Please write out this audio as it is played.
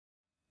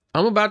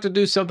I'm about to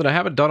do something I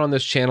haven't done on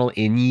this channel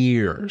in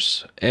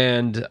years,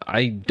 and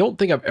I don't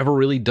think I've ever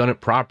really done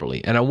it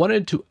properly. And I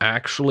wanted to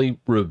actually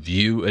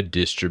review a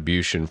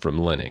distribution from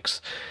Linux.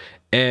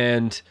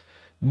 And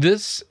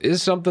this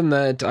is something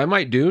that I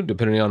might do,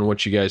 depending on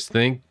what you guys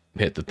think.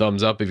 Hit the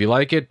thumbs up if you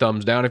like it,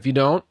 thumbs down if you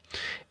don't.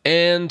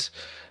 And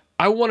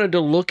I wanted to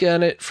look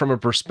at it from a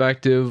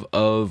perspective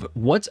of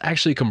what's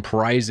actually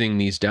comprising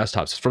these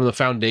desktops from the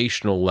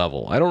foundational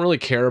level. I don't really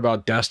care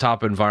about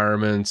desktop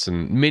environments,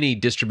 and many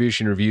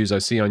distribution reviews I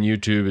see on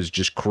YouTube is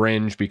just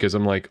cringe because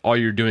I'm like, all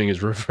you're doing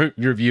is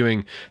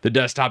reviewing the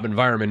desktop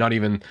environment, not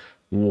even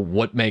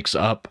what makes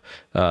up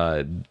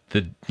the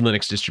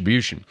Linux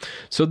distribution.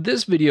 So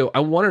this video,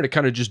 I wanted to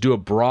kind of just do a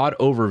broad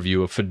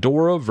overview of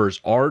Fedora versus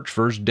Arch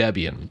versus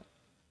Debian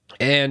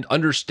and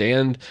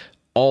understand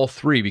all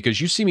three, because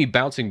you see me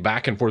bouncing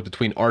back and forth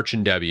between Arch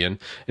and Debian.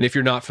 And if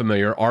you're not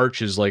familiar,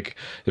 Arch is like,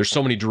 there's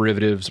so many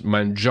derivatives,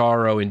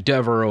 Manjaro,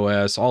 Endeavor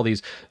OS, all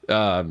these,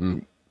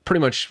 pretty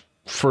much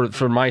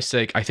for my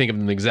sake, I think of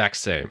them the exact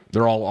same.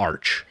 They're all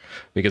Arch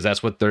because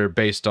that's what they're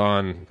based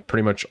on.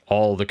 Pretty much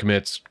all the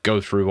commits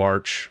go through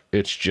Arch.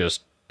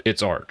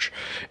 It's Arch.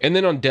 And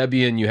then on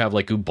Debian, you have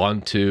like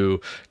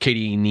Ubuntu,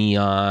 KDE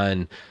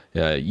Neon,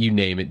 you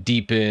name it,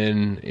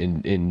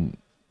 Deepin,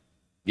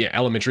 yeah,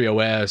 Elementary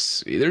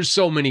OS. There's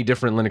so many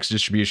different Linux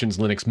distributions,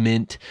 Linux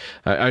Mint.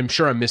 I'm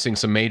sure I'm missing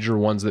some major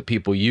ones that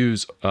people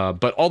use,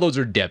 but all those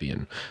are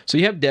Debian. So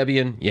you have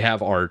Debian, you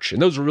have Arch,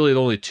 and those are really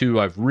the only two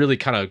I've really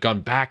kind of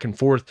gone back and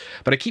forth,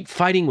 but I keep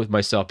fighting with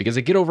myself because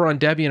I get over on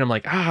Debian, I'm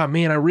like,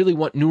 man, I really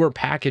want newer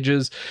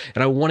packages,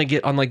 and I want to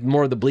get on like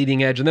more of the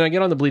bleeding edge, and then I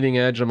get on the bleeding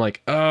edge, and I'm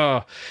like,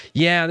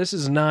 yeah, this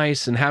is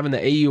nice, and having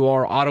the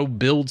AUR auto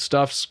build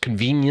stuff's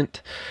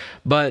convenient,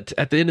 but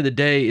at the end of the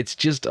day, it's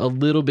just a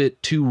little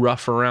bit too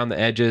rough around the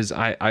edges.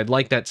 I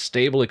like that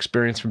stable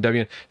experience from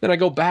Debian. Then I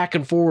go back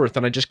and forth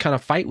and I just kind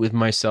of fight with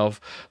myself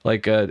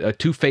like a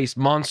two-faced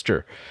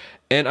monster.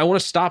 And I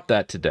want to stop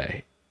that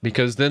today,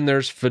 because then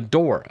there's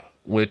Fedora,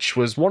 which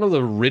was one of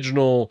the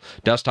original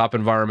desktop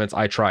environments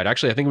I tried.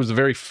 Actually, I think it was the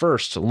very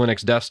first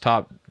Linux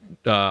desktop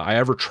I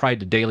ever tried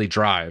to daily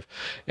drive,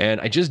 and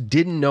I just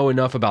didn't know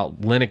enough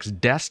about Linux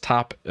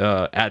desktop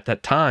at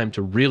that time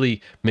to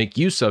really make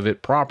use of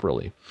it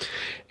properly.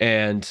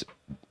 And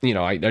you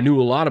know, I knew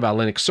a lot about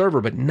Linux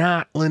server, but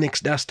not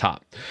Linux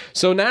desktop.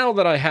 So now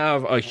that I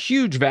have a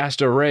huge,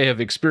 vast array of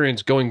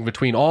experience going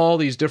between all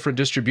these different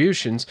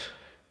distributions,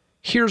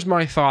 here's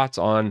my thoughts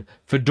on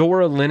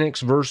Fedora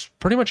Linux versus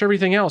pretty much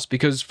everything else,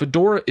 because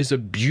Fedora is a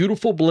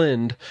beautiful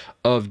blend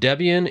of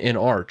Debian and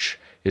Arch.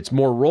 It's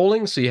more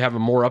rolling, so you have a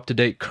more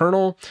up-to-date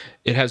kernel.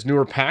 It has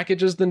newer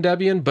packages than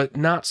Debian, but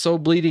not so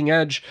bleeding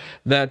edge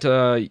that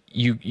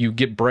you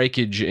get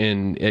breakage,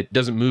 and it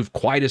doesn't move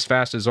quite as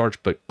fast as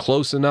Arch, but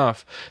close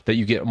enough that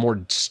you get a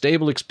more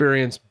stable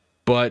experience,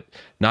 but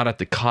not at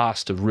the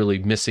cost of really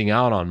missing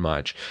out on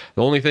much.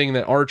 The only thing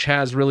that Arch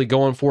has really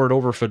going for it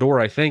over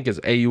Fedora, I think, is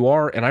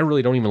AUR, and I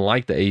really don't even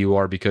like the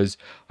AUR because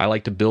I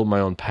like to build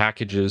my own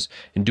packages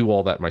and do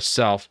all that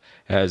myself,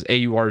 as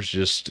AUR is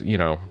just, you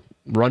know,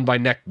 run by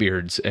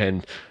neckbeards,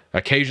 and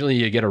occasionally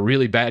you get a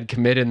really bad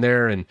commit in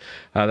there, and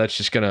that's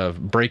just going to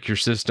break your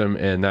system,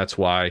 and that's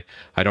why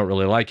I don't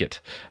really like it.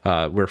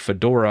 Where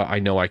Fedora, I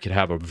know I could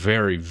have a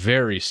very,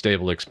 very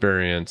stable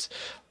experience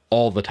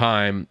all the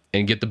time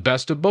and get the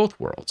best of both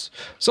worlds.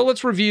 So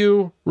let's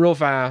review real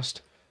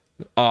fast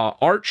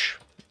Arch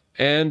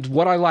and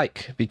what I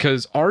like,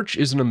 because Arch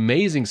is an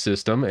amazing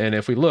system, and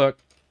if we look,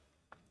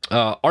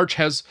 Arch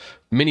has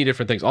many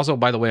different things. Also,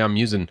 by the way, I'm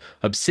using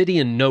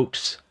Obsidian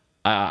Notes.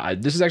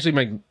 This is actually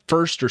my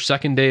first or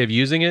second day of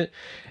using it,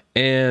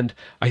 and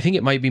I think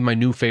it might be my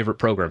new favorite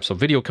program. So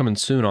video coming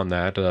soon on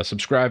that.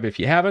 Subscribe if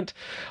you haven't.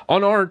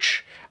 On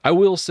Arch, I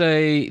will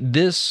say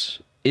this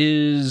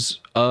is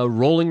a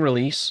rolling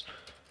release,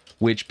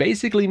 which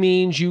basically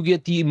means you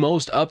get the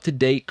most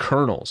up-to-date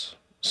kernels.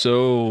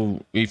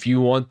 So if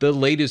you want the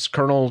latest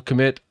kernel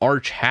commit,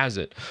 Arch has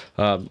it.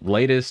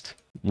 Latest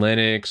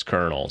Linux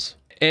kernels.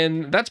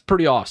 And that's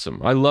pretty awesome.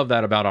 I love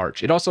that about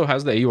Arch. It also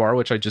has the AUR,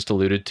 which I just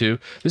alluded to.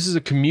 This is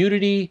a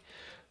community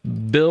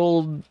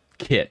build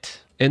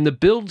kit. And the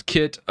build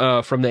kit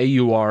from the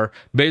AUR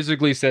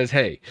basically says,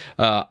 hey,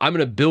 I'm going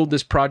to build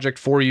this project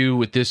for you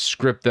with this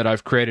script that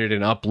I've created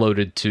and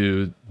uploaded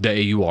to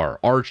the AUR,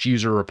 Arch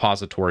User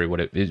Repository, what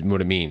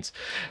it means.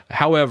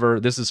 However,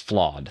 this is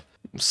flawed.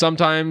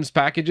 Sometimes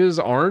packages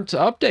aren't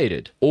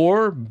updated,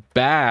 or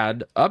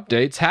bad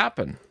updates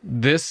happen.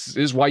 This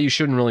is why you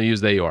shouldn't really use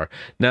the AUR.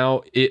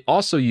 Now, it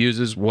also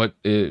uses what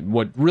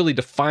really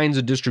defines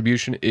a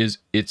distribution is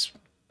its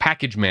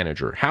package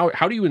manager.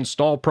 How do you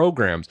install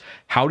programs?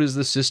 How does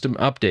the system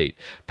update?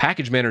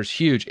 Package manager is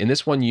huge, and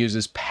this one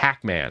uses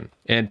Pacman.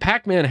 And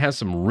Pacman has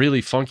some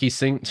really funky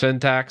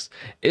syntax.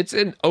 It's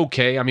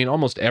okay. I mean,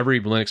 almost every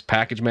Linux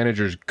package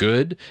manager is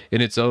good in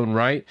its own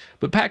right,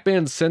 but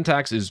Pacman's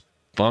syntax is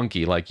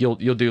funky. Like you'll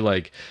do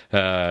like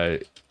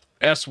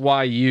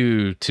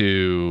SYU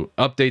to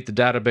update the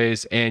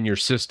database and your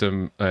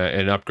system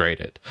and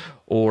upgrade it,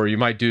 or you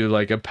might do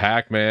like a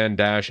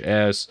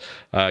pacman-s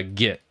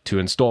git to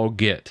install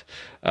git.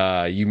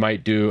 You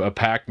might do a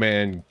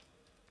pacman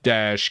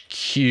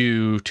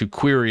 -q to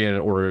query it,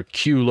 or a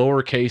q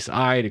lowercase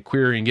I to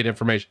query and get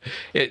information.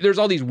 There's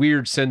all these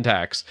weird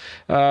syntax,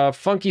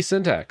 funky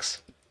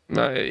syntax.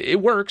 It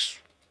works.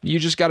 You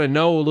just got to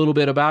know a little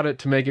bit about it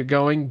to make it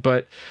going,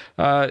 but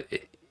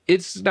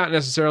it's not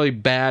necessarily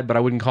bad, but I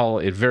wouldn't call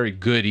it very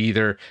good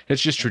either.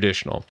 It's just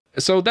traditional.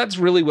 So that's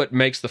really what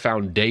makes the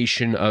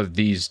foundation of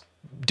these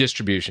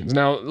distributions.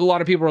 Now, a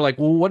lot of people are like,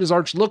 well, what does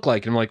Arch look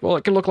like? And I'm like, well,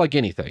 it can look like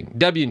anything.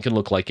 Debian can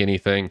look like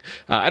anything.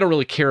 I don't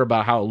really care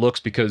about how it looks,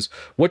 because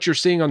what you're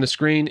seeing on the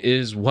screen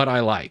is what I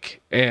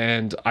like.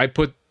 And I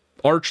put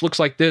Arch looks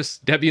like this,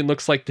 Debian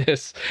looks like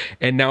this,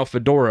 and now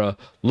Fedora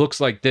looks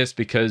like this,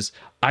 because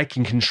I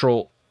can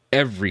control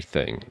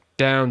everything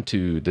down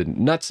to the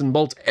nuts and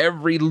bolts,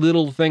 every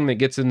little thing that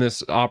gets in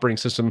this operating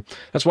system.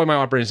 That's why my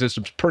operating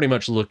systems pretty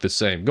much look the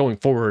same. Going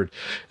forward,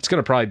 it's going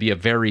to probably be a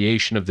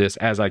variation of this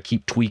as I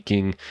keep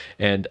tweaking,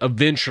 and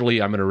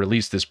eventually I'm going to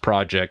release this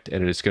project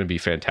and it's going to be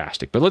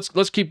fantastic. But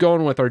let's keep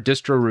going with our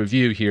distro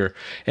review here.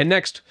 And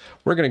next,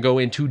 we're going to go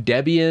into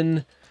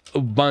Debian,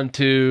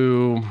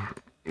 Ubuntu,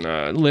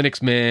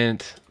 Linux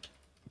Mint.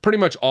 Pretty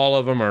much all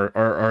of them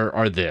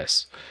are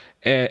this.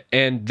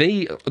 And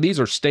these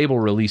are stable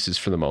releases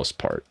for the most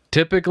part.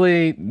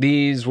 Typically,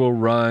 these will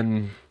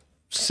run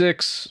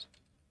 6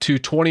 to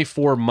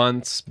 24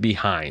 months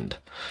behind,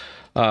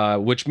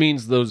 which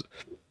means the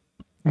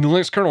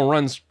Linux kernel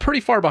runs pretty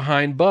far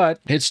behind,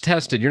 but it's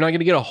tested. You're not going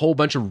to get a whole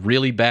bunch of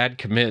really bad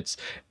commits,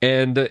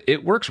 and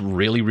it works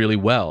really, really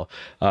well.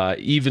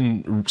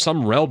 Even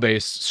some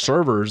RHEL-based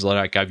servers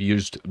like I've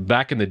used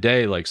back in the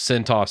day, like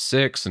CentOS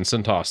 6 and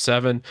CentOS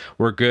 7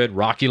 were good.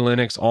 Rocky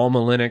Linux, Alma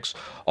Linux,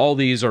 all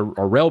these are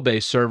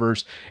RHEL-based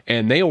servers,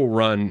 and they will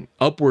run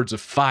upwards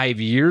of 5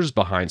 years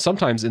behind.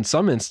 Sometimes, in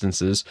some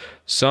instances,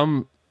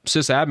 some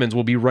sysadmins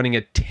will be running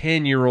a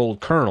 10-year-old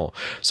kernel.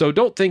 So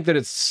don't think that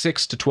it's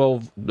 6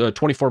 to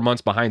 24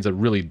 months behind is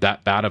really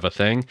that bad of a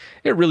thing.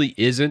 It really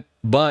isn't.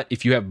 But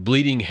if you have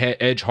bleeding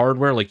edge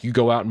hardware, like you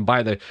go out and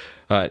buy the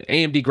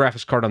AMD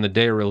graphics card on the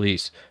day of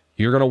release,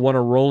 you're going to want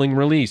a rolling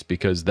release,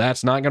 because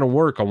that's not going to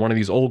work on one of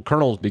these old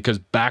kernels, because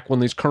back when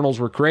these kernels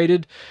were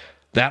created,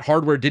 that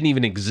hardware didn't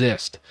even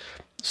exist.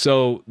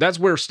 So that's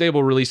where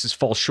stable releases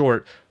fall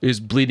short, is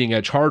bleeding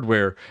edge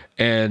hardware.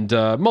 And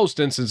most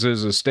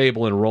instances, a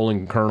stable and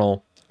rolling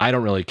kernel, I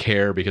don't really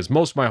care, because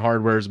most of my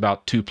hardware is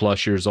about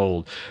 2+ years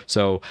old.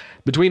 So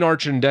between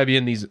Arch and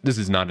Debian, this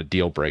is not a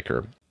deal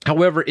breaker.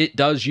 However, it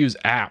does use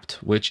apt,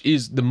 which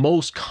is the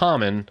most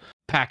common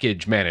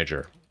package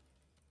manager.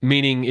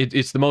 Meaning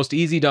it's the most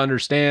easy to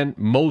understand.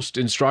 Most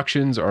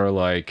instructions are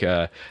like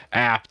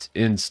apt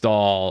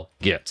install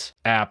git,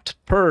 apt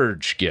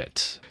purge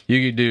git.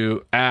 You could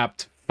do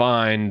apt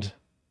find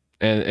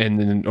and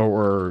then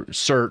or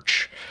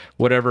search,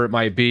 whatever it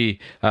might be,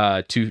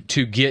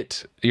 to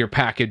get your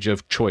package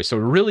of choice. So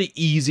really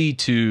easy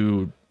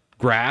to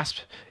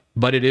grasp,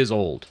 but it is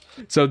old.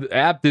 So the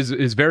apt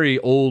is very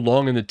old,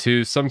 long in the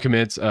tooth. Some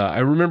commits. I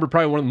remember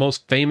probably one of the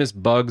most famous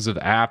bugs of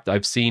apt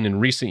I've seen in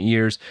recent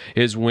years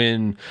is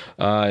when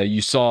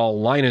you saw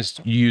Linus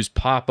use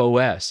Pop!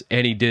 OS,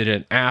 and he did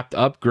an apt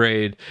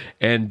upgrade,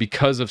 and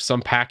because of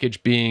some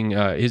package being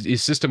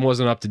his system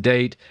wasn't up to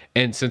date,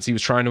 and since he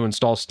was trying to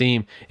install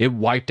Steam, it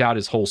wiped out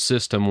his whole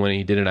system when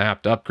he did an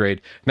apt upgrade.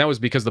 And that was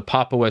because the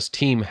Pop! OS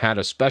team had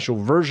a special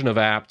version of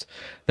apt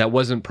that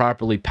wasn't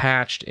properly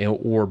patched,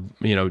 or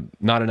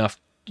not enough.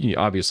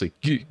 Obviously,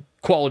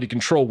 quality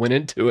control went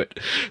into it,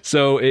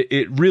 so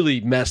it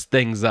really messed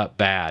things up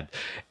bad.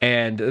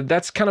 And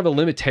that's kind of a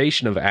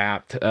limitation of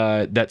apt,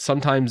 that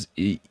sometimes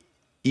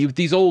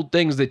these old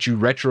things that you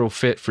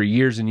retrofit for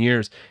years and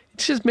years,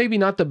 it's just maybe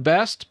not the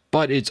best,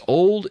 but it's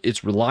old,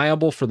 it's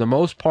reliable for the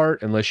most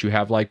part, unless you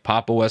have like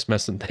Pop! OS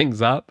messing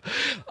things up,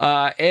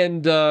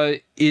 and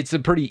it's a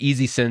pretty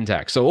easy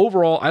syntax. So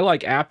overall, I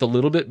like apt a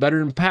little bit better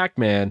than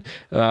pacman,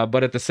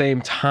 but at the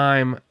same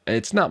time,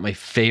 it's not my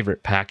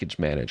favorite package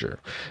manager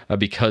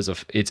because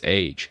of its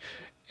age.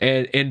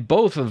 And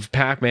both of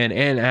pacman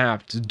and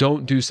apt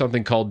don't do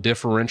something called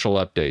differential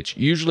updates.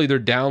 Usually they're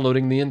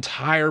downloading the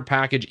entire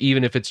package,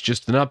 even if it's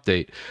just an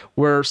update,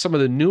 where some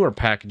of the newer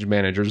package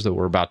managers that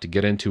we're about to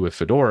get into with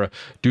Fedora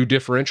do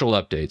differential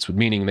updates,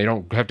 meaning they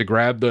don't have to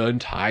grab the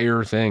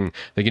entire thing.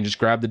 They can just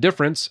grab the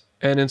difference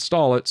and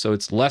install it, so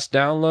it's less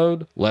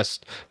download, less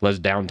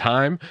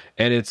downtime,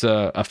 and it's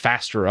a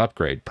faster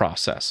upgrade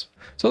process.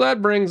 So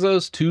that brings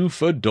us to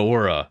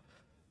Fedora.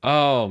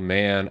 Oh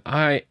man,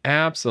 I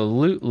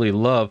absolutely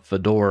love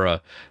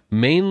Fedora,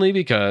 mainly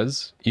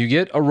because you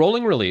get a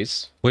rolling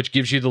release, which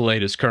gives you the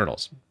latest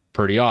kernels.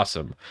 Pretty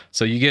awesome.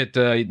 So you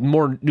get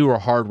more newer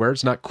hardware.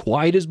 It's not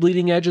quite as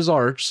bleeding edge as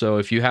Arch, so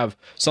if you have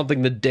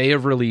something the day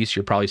of release,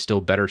 you're probably still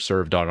better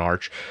served on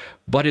Arch,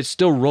 but it's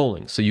still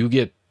rolling, so you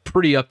get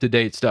pretty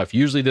up-to-date stuff.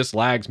 Usually this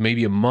lags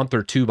maybe a month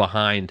or two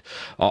behind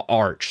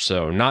Arch,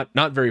 so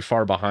not very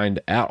far behind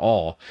at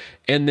all.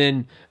 And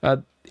then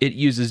it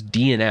uses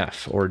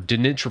DNF, or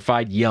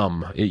denitrified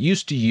yum. It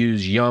used to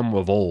use yum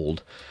of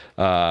old,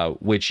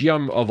 which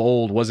yum of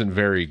old wasn't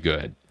very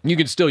good. You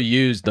can still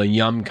use the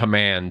yum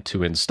command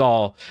to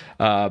install,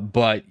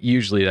 but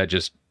usually that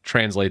just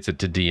translates it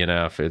to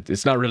DNF.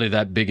 It's not really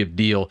that big of a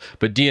deal,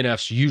 but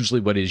DNF's usually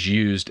what is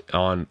used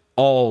on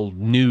all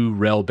new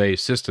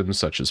RHEL-based systems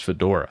such as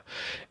Fedora.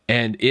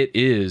 And it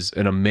is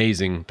an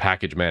amazing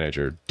package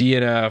manager.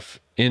 DNF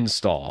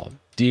install,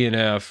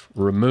 DNF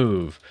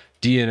remove,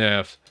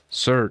 DNF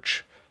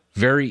search.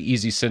 Very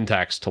easy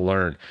syntax to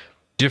learn.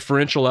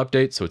 Differential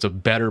update, so it's a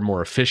better,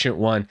 more efficient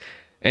one.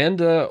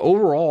 And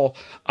overall,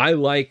 I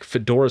like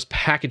Fedora's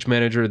package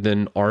manager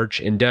than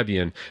Arch and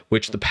Debian,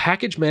 which the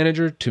package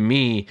manager, to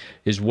me,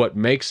 is what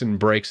makes and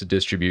breaks a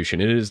distribution.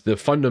 It is the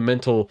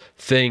fundamental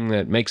thing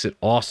that makes it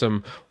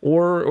awesome,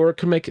 or it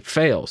can make it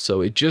fail.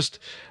 So it just,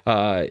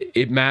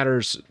 it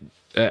matters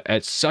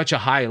at such a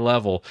high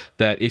level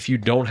that if you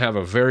don't have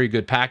a very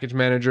good package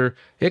manager,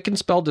 it can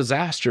spell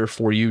disaster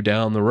for you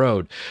down the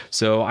road.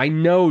 So I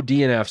know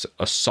DNF's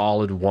a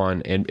solid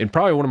one, and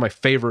probably one of my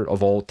favorite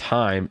of all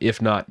time,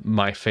 if not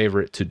my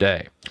favorite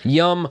today.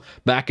 Yum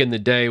back in the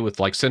day with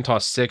like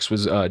CentOS 6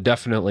 was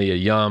definitely a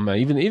yum.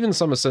 Even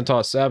some of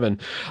CentOS 7,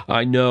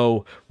 I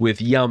know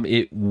with yum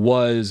it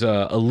was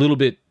a little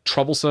bit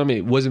troublesome.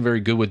 It wasn't very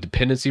good with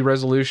dependency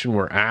resolution,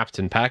 where apt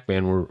and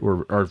pacman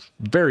are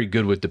very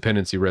good with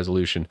dependency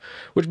resolution,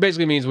 which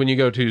basically means when you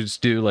go to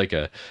do like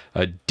a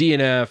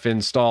DNF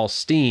install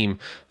Steam,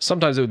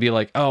 sometimes it would be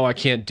like, oh, I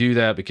can't do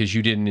that because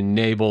you didn't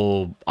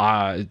enable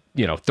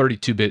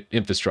 32-bit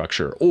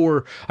infrastructure,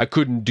 or I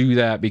couldn't do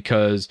that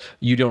because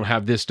you don't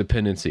have this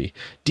dependency.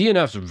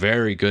 DNF's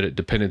very good at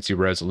dependency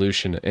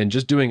resolution, and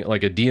just doing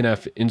like a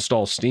DNF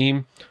install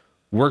Steam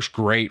works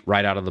great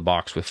right out of the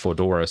box with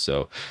Fedora.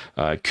 So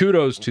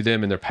kudos to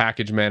them and their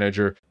package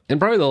manager. And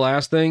probably the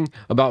last thing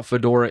about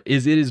Fedora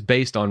is it is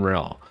based on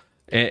RHEL.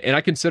 And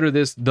I consider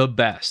this the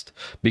best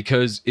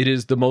because it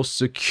is the most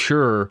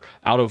secure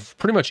out of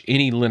pretty much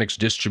any Linux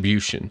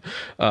distribution.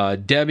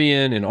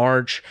 Debian and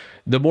Arch,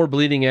 the more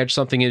bleeding edge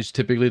something is,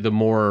 typically the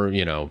more,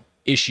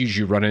 issues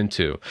you run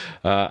into.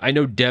 I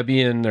know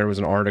Debian, there was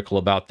an article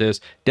about this.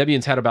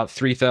 Debian's had about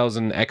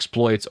 3,000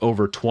 exploits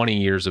over 20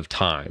 years of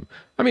time.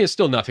 I mean, it's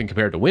still nothing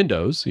compared to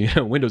Windows.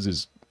 Windows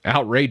is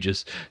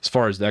outrageous as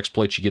far as the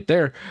exploits you get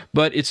there,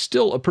 but it's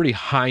still a pretty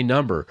high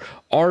number.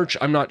 Arch,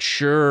 I'm not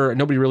sure.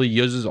 Nobody really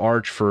uses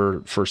Arch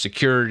for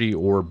security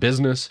or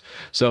business,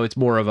 so it's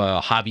more of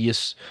a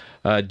hobbyist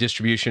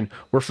distribution,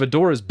 where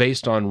Fedora is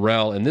based on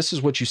RHEL, and this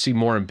is what you see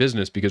more in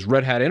business because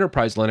Red Hat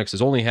Enterprise Linux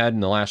has only had in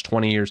the last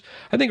 20 years,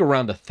 I think,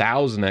 around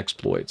 1,000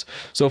 exploits.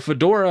 So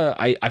Fedora,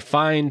 I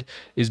find,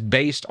 is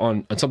based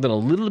on something a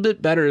little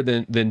bit better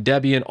than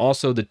Debian.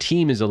 Also, the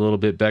team is a little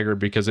bit bigger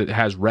because it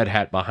has Red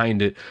Hat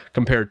behind it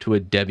compared to a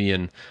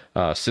Debian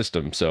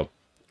system. So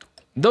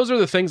those are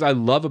the things I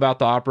love about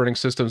the operating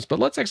systems, but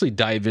let's actually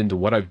dive into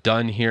what I've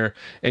done here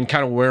and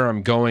kind of where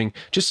I'm going,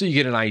 just so you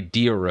get an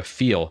idea or a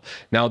feel.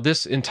 Now,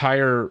 this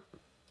entire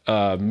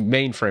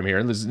mainframe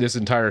here, this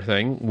entire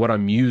thing, what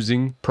I'm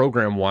using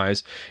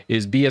program-wise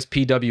is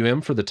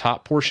BSPWM for the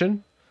top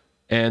portion,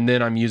 and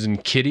then I'm using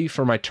Kitty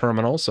for my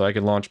terminal, so I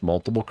can launch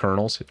multiple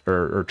kernels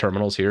or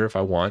terminals here if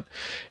I want,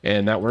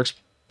 and that works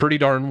pretty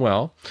darn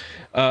well.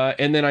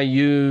 And then I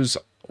use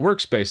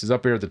workspaces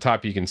up here at the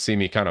top. You can see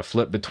me kind of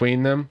flip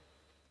between them.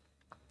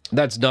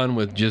 That's done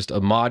with just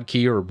a mod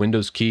key or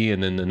Windows key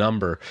and then the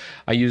number.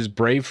 I use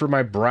Brave for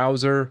my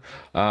browser,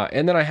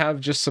 and then I have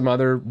just some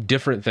other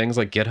different things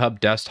like GitHub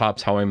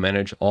Desktop's how I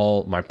manage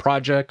all my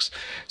projects.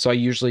 So I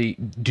usually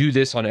do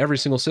this on every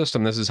single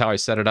system. This is how I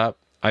set it up.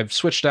 I've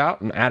switched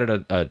out and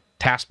added a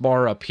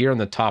taskbar up here in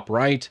the top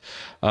right,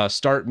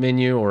 start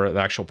menu, or the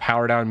actual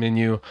power down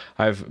menu.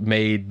 I've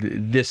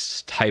made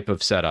this type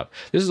of setup.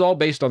 This is all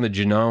based on the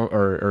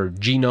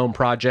Genome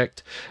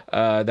project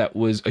that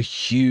was a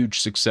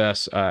huge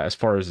success as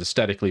far as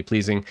aesthetically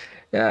pleasing.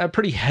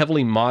 Pretty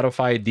heavily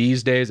modified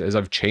these days as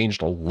I've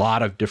changed a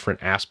lot of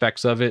different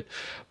aspects of it,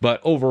 but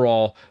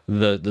overall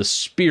the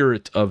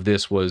spirit of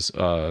this was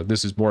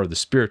this is more of the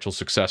spiritual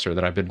successor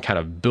that I've been kind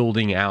of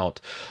building out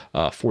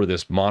for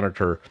this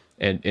monitor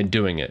and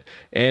doing it.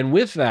 And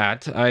with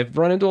that, I've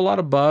run into a lot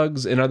of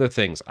bugs and other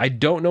things. I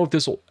don't know if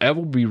this will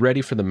ever be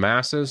ready for the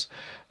masses,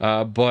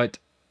 but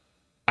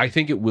I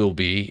think it will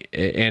be,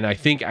 and I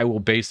think I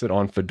will base it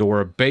on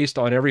Fedora based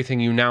on everything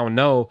you now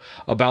know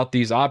about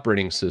these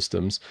operating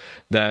systems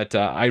that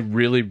I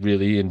really,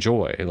 really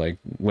enjoy. Like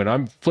when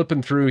I'm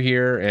flipping through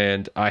here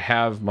and I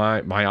have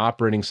my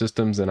operating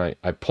systems and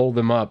I pull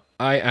them up,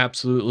 I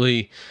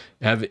absolutely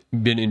have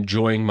been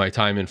enjoying my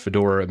time in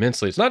Fedora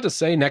immensely. It's not to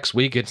say next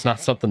week it's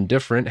not something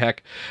different.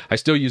 Heck, I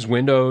still use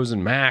Windows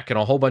and Mac and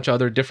a whole bunch of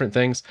other different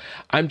things.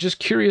 I'm just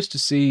curious to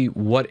see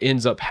what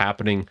ends up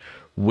happening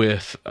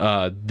with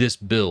this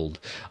build.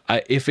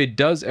 If it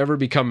does ever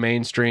become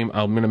mainstream,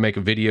 I'm going to make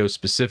a video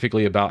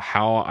specifically about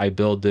how I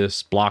build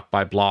this block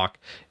by block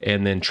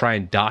and then try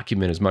and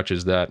document as much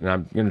as that. And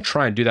I'm going to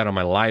try and do that on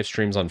my live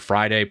streams on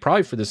Friday,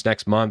 probably for this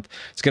next month.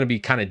 It's going to be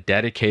kind of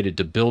dedicated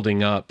to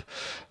building up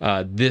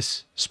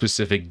this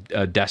specific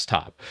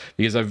desktop,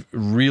 because I've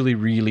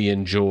really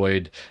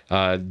enjoyed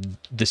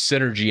the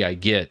synergy I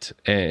get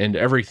and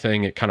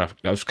everything. It kind of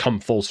has come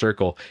full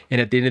circle. And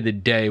at the end of the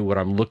day, what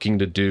I'm looking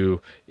to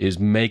do is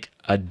make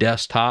a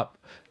desktop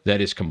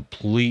that is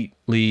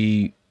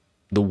completely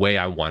the way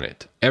I want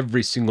it.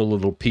 Every single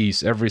little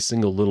piece, every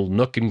single little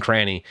nook and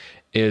cranny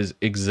is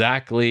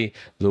exactly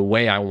the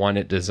way I want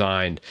it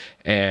designed.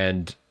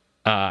 And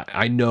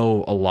I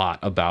know a lot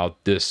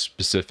about this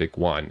specific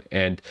one,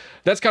 and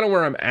that's kind of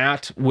where I'm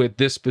at with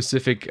this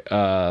specific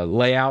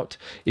layout.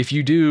 If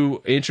you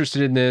do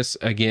interested in this,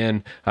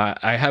 again,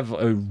 I have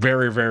a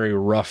very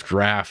rough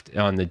draft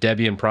on the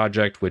Debian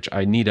project, which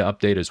I need to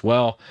update as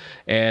well.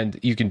 And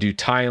you can do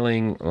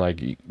tiling,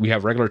 like we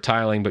have regular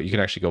tiling, but you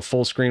can actually go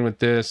full screen with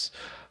this.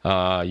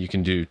 You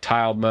can do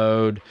tiled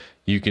mode.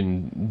 You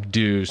can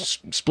do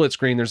split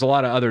screen. There's a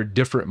lot of other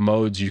different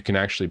modes you can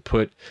actually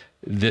put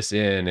this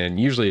in, and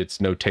usually it's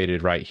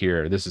notated right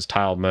here. This is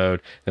tiled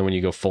mode. Then when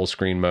you go full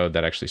screen mode,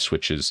 that actually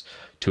switches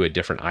to a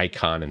different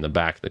icon in the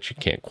back that you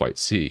can't quite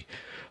see.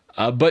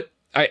 But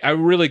I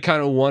really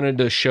kind of wanted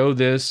to show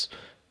this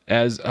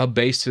as a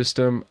base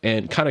system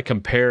and kind of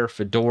compare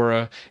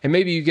Fedora, and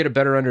maybe you get a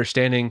better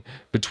understanding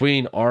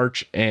between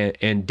Arch and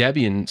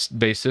Debian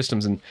based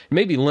systems, and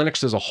maybe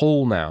Linux as a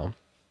whole now.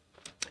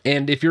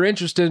 And if you're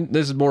interested,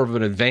 this is more of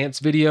an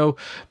advanced video,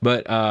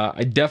 but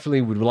I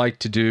definitely would like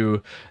to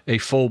do a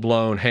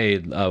full-blown, hey,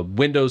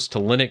 Windows to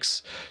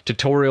Linux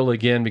tutorial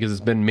again, because it's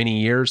been many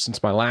years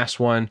since my last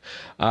one.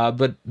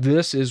 But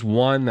this is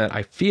one that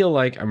I feel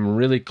like I'm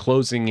really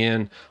closing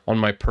in on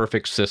my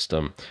perfect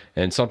system,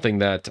 and something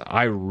that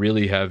I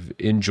really have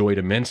enjoyed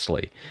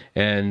immensely.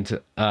 And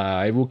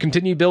I will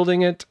continue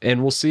building it,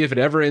 and we'll see if it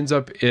ever ends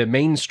up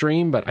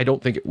mainstream, but I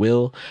don't think it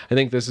will. I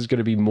think this is going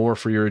to be more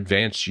for your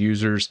advanced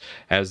users,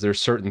 as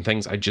there's certain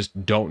things I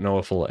just don't know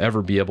if we'll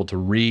ever be able to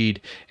read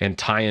and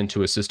tie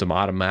into a system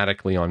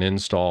automatically on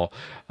install.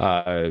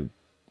 But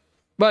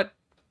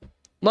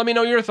let me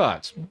know your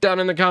thoughts down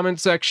in the comment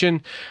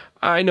section.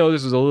 I know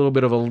this is a little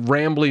bit of a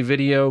rambly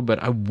video,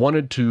 but I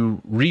wanted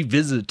to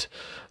revisit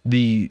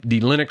the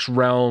Linux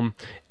realm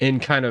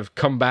and kind of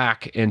come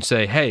back and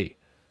say, hey,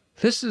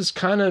 this is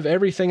kind of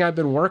everything I've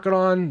been working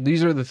on.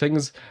 These are the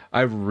things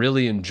I've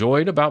really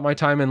enjoyed about my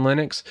time in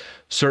Linux,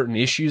 certain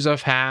issues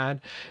I've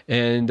had.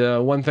 And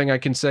one thing I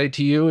can say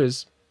to you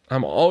is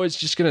I'm always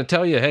just going to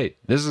tell you, hey,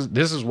 this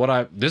is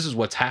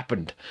what's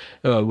happened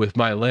with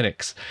my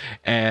Linux.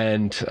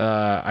 And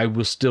I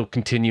will still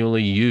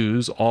continually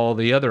use all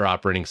the other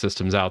operating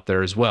systems out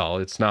there as well.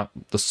 It's not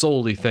the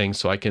solely thing,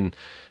 so I can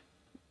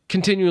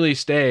continually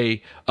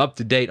stay up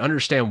to date,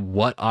 understand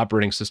what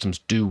operating systems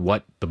do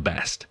what the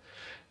best.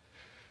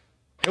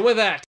 And with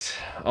that,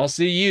 I'll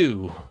see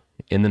you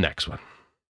in the next one.